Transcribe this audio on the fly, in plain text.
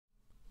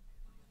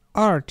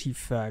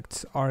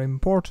Artifacts are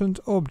important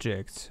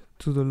objects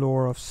to the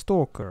lore of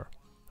S.T.A.L.K.E.R,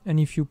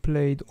 and if you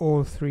played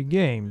all three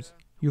games,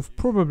 you've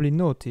probably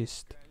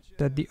noticed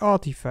that the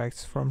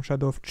artifacts from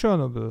Shadow of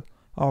Chernobyl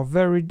are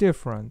very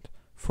different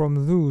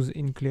from those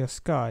in Clear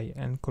Sky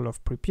and Call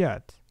of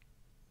Pripyat.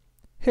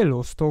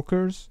 Hello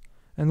Stalkers,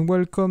 and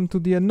welcome to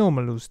the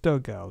Anomalous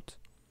Dugout.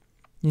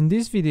 In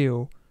this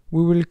video,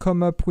 we will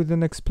come up with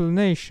an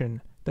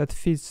explanation that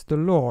fits the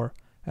lore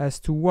as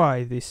to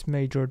why this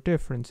major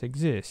difference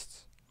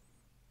exists.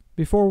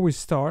 Before we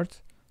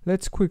start,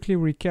 let's quickly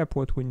recap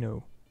what we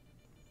know.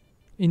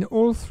 In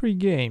all three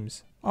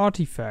games,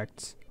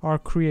 artifacts are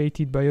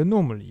created by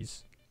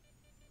anomalies.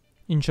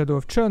 In Shadow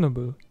of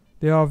Chernobyl,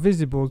 they are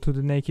visible to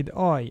the naked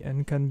eye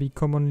and can be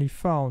commonly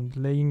found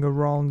laying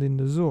around in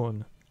the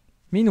zone.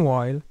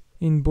 Meanwhile,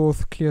 in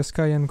both Clear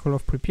Sky and Call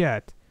of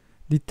Pripyat,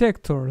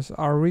 detectors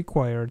are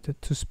required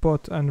to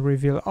spot and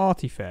reveal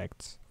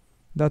artifacts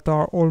that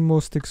are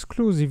almost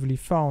exclusively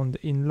found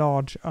in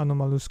large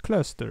anomalous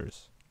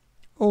clusters.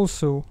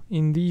 Also,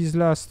 in these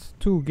last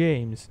two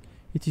games,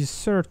 it is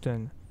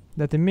certain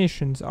that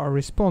emissions are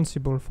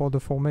responsible for the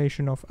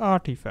formation of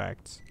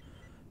artifacts,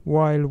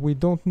 while we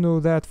don't know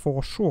that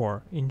for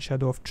sure in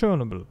Shadow of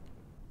Chernobyl.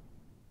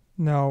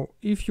 Now,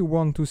 if you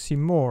want to see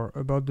more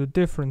about the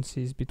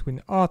differences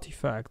between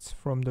artifacts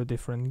from the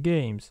different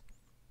games,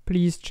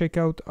 please check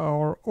out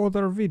our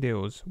other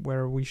videos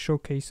where we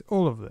showcase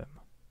all of them.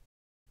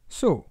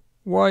 So,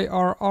 why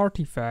are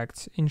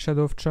artifacts in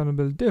Shadow of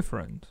Chernobyl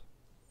different?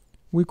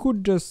 We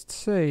could just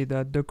say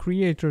that the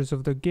creators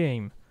of the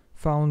game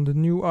found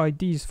new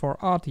ideas for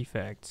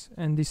artifacts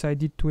and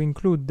decided to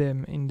include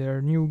them in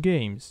their new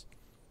games,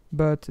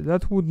 but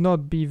that would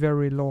not be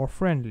very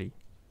lore-friendly.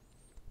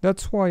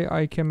 That's why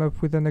I came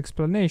up with an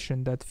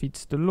explanation that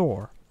fits the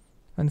lore.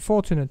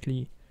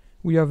 Unfortunately,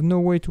 we have no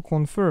way to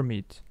confirm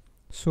it,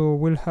 so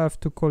we'll have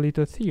to call it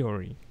a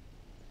theory.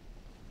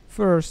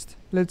 First,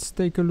 let's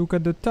take a look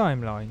at the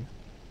timeline.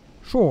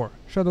 Sure,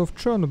 Shadow of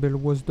Chernobyl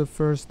was the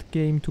first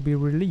game to be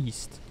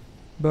released,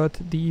 but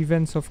the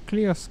events of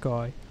Clear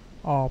Sky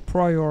are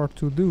prior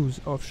to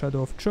those of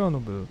Shadow of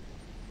Chernobyl.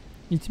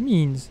 It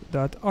means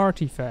that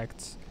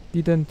artifacts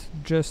didn't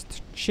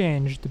just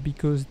change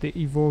because they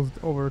evolved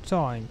over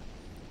time,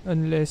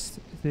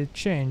 unless they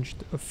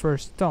changed a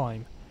first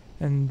time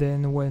and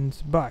then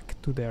went back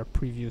to their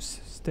previous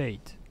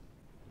state.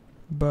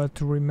 But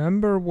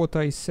remember what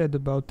I said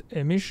about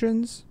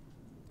emissions?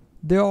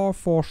 They are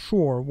for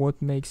sure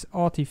what makes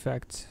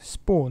artifacts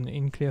spawn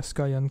in Clear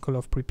Sky and Call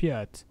of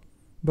Pripyat,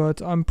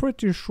 but I'm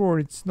pretty sure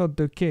it's not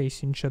the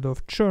case in Shadow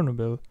of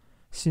Chernobyl,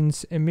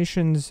 since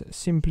emissions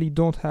simply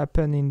don't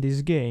happen in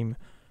this game,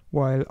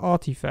 while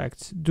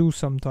artifacts do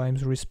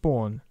sometimes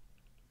respawn.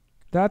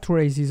 That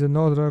raises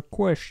another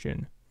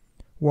question.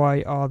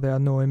 Why are there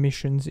no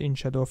emissions in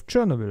Shadow of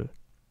Chernobyl?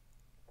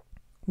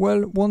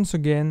 Well, once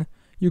again,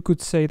 you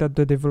could say that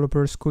the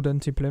developers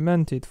couldn't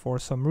implement it for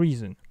some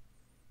reason.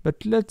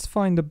 But let's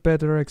find a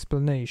better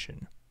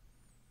explanation.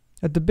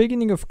 At the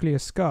beginning of Clear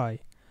Sky,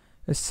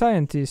 a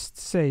scientist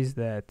says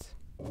that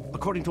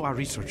according to our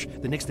research,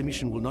 the next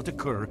emission will not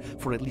occur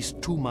for at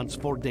least 2 months,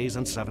 4 days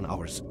and 7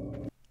 hours.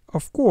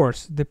 Of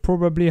course, they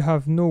probably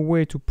have no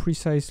way to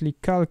precisely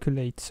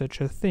calculate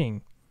such a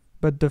thing,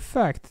 but the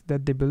fact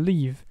that they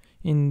believe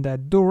in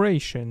that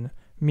duration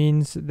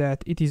means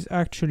that it is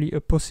actually a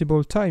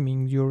possible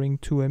timing during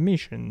two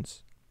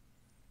emissions.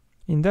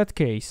 In that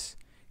case,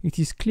 it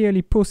is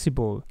clearly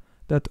possible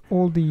that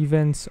all the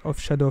events of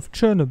Shadow of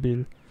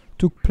Chernobyl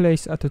took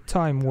place at a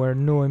time where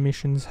no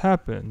emissions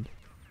happened,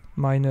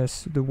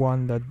 minus the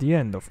one at the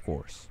end, of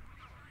course.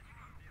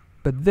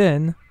 But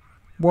then,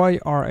 why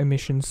are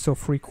emissions so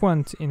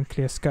frequent in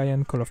Clear Sky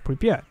and Call of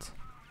Pripyat?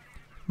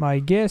 My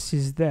guess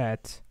is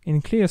that,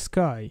 in Clear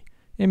Sky,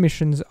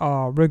 emissions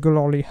are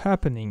regularly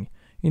happening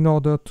in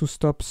order to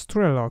stop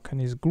S.T.A.L.K.E.R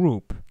and his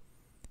group,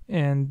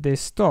 and they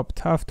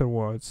stopped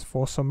afterwards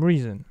for some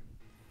reason.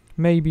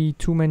 Maybe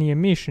too many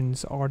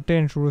emissions are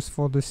dangerous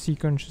for the sea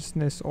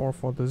consciousness or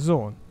for the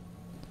zone.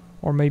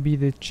 Or maybe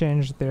they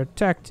changed their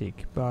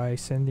tactic by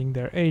sending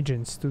their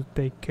agents to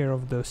take care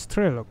of the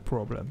S.T.A.L.K.E.R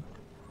problem.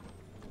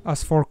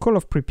 As for Call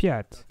of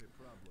Pripyat,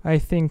 I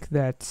think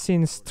that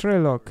since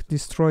S.T.A.L.K.E.R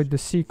destroyed the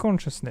sea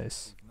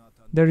consciousness,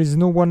 there is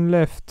no one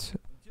left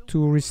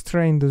to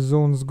restrain the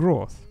zone's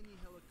growth,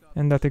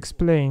 and that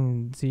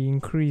explains the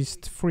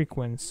increased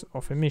frequency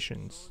of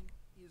emissions.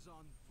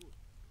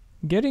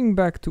 Getting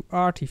back to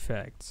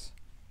artifacts,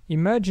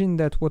 imagine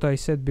that what I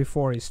said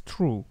before is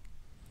true.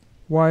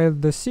 While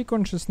the sea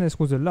consciousness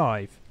was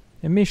alive,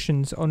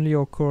 emissions only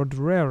occurred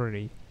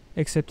rarely,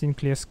 except in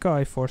Clear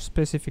Sky for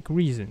specific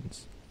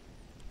reasons.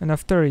 And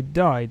after it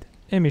died,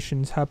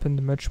 emissions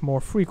happened much more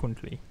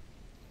frequently.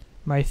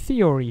 My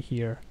theory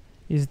here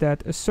is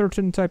that a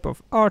certain type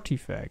of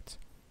artifact,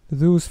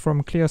 those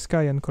from Clear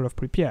Sky and Call of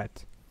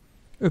Pripyat,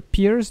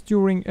 appears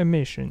during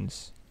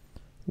emissions,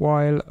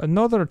 while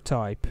another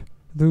type,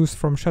 those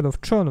from Shadow of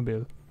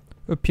Chernobyl,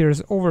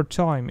 appears over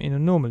time in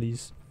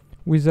anomalies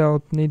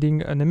without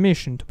needing an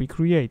emission to be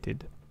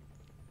created.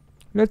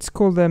 Let's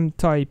call them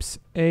types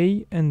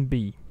A and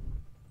B.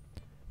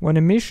 When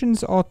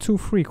emissions are too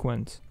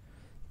frequent,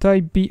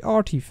 type B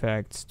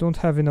artifacts don't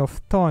have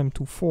enough time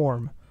to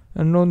form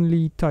and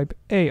only type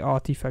A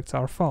artifacts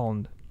are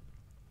found.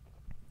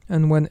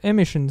 And when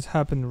emissions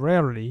happen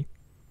rarely,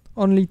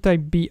 only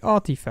type B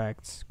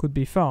artifacts could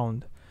be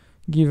found,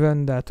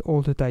 given that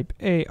all the type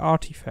A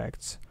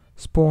artifacts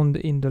spawned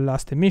in the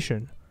last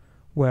emission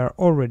were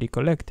already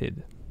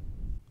collected.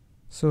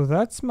 So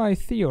that's my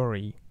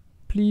theory.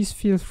 Please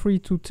feel free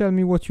to tell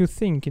me what you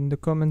think in the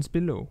comments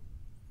below.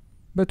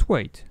 But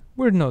wait,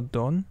 we're not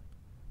done.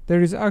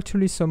 There is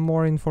actually some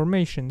more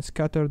information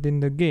scattered in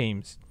the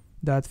games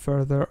that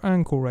further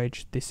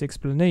encourage this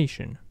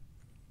explanation.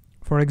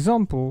 For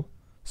example,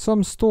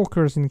 some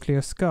stalkers in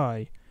Clear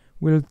Sky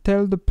will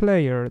tell the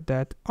player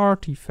that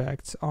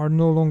artifacts are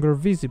no longer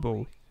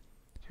visible,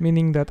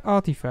 meaning that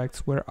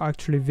artifacts were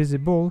actually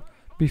visible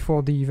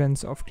before the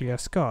events of Clear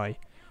Sky,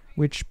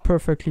 which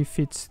perfectly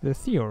fits the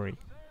theory.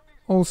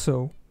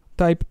 Also,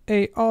 type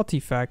A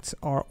artifacts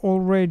are all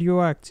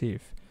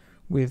radioactive,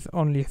 with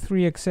only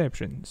 3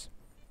 exceptions,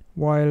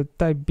 while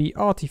type B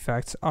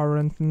artifacts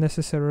aren't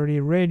necessarily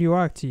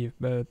radioactive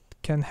but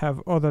can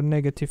have other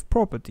negative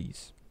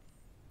properties.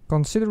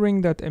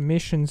 Considering that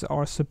emissions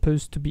are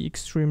supposed to be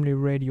extremely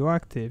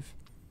radioactive,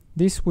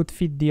 this would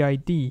fit the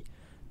idea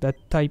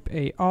that type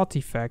A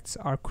artifacts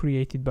are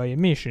created by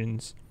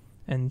emissions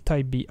and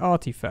type B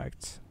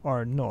artifacts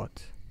are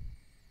not.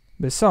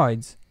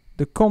 Besides,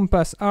 the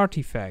compass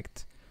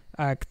artifact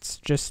acts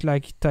just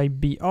like type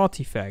B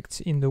artifacts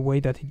in the way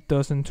that it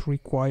doesn't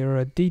require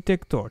a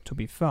detector to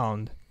be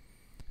found,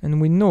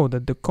 and we know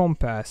that the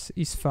compass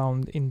is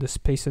found in the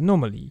space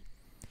anomaly,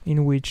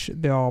 in which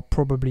there are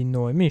probably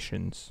no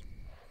emissions.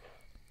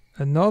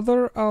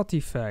 Another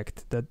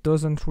artifact that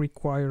doesn't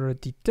require a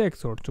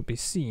detector to be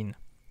seen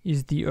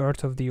is the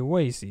Earth of the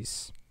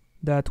Oasis,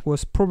 that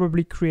was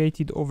probably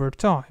created over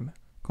time,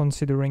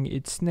 considering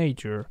its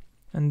nature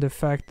and the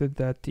fact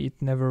that it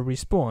never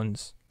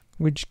respawns,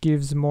 which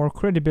gives more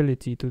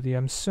credibility to the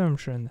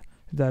assumption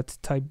that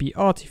type B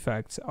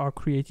artifacts are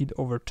created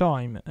over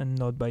time and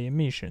not by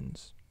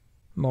emissions.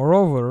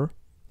 Moreover,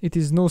 it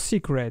is no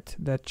secret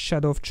that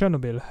Shadow of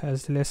Chernobyl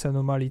has less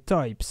anomaly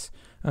types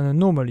and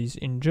anomalies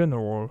in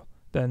general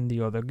than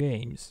the other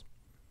games.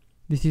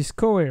 This is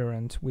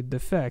coherent with the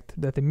fact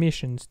that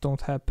emissions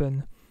don't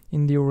happen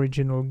in the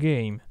original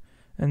game,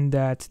 and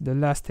that the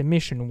last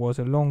emission was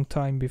a long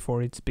time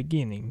before its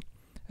beginning,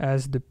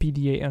 as the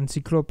PDA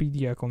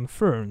Encyclopedia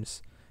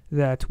confirms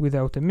that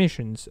without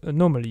emissions,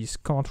 anomalies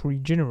can't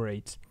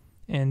regenerate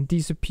and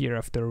disappear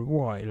after a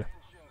while.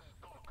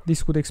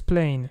 This would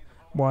explain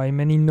why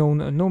many known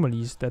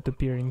anomalies that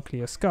appear in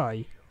Clear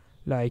Sky,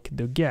 like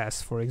the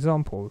gas for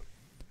example,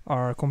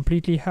 are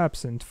completely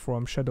absent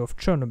from Shadow of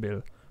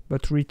Chernobyl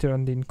but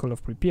returned in Call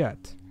of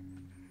Pripyat.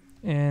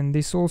 And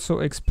this also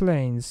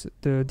explains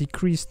the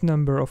decreased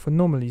number of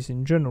anomalies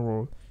in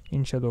general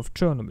in Shadow of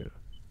Chernobyl.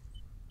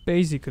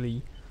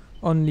 Basically,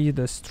 only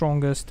the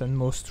strongest and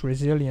most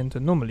resilient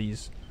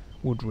anomalies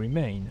would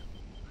remain.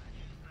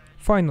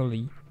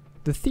 Finally,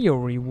 the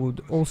theory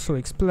would also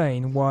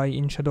explain why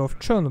in Shadow of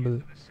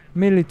Chernobyl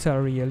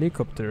military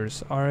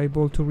helicopters are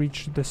able to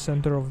reach the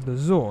center of the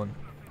zone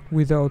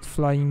without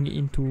flying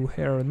into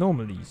air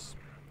anomalies.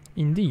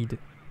 Indeed,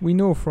 we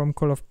know from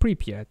Call of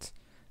Pripyat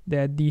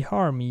that the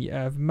army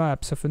have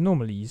maps of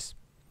anomalies,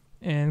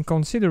 and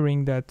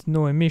considering that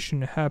no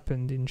emission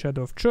happened in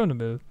Shadow of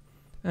Chernobyl,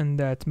 and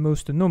that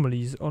most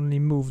anomalies only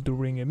move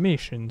during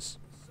emissions,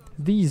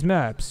 these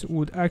maps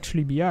would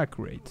actually be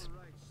accurate.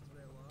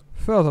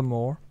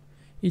 Furthermore,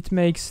 it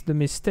makes the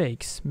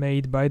mistakes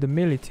made by the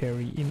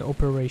military in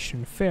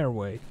Operation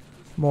Fairway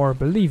more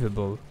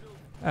believable,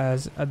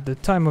 as at the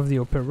time of the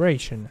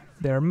operation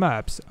their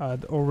maps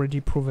had already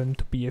proven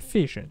to be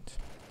efficient.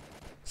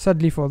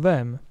 Sadly for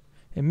them,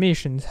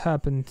 emissions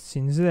happened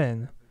since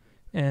then,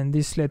 and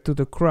this led to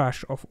the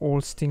crash of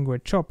all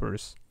Stingray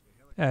choppers,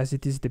 as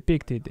it is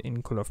depicted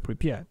in Call of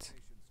Pripyat.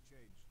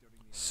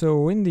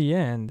 So in the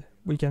end,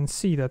 we can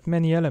see that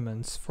many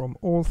elements from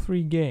all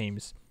 3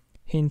 games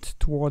hint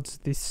towards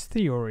this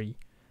theory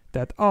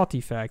that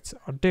artifacts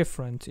are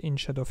different in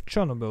Shadow of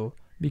Chernobyl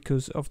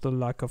because of the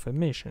lack of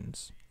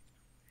emissions.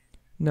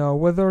 Now,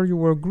 whether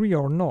you agree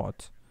or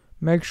not,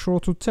 make sure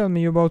to tell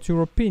me about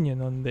your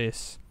opinion on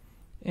this,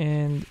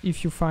 and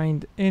if you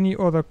find any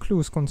other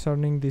clues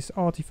concerning this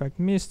artifact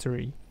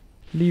mystery,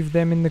 leave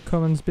them in the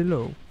comments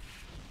below.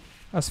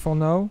 As for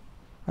now,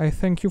 I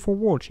thank you for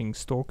watching,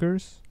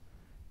 stalkers,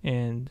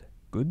 and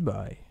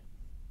goodbye.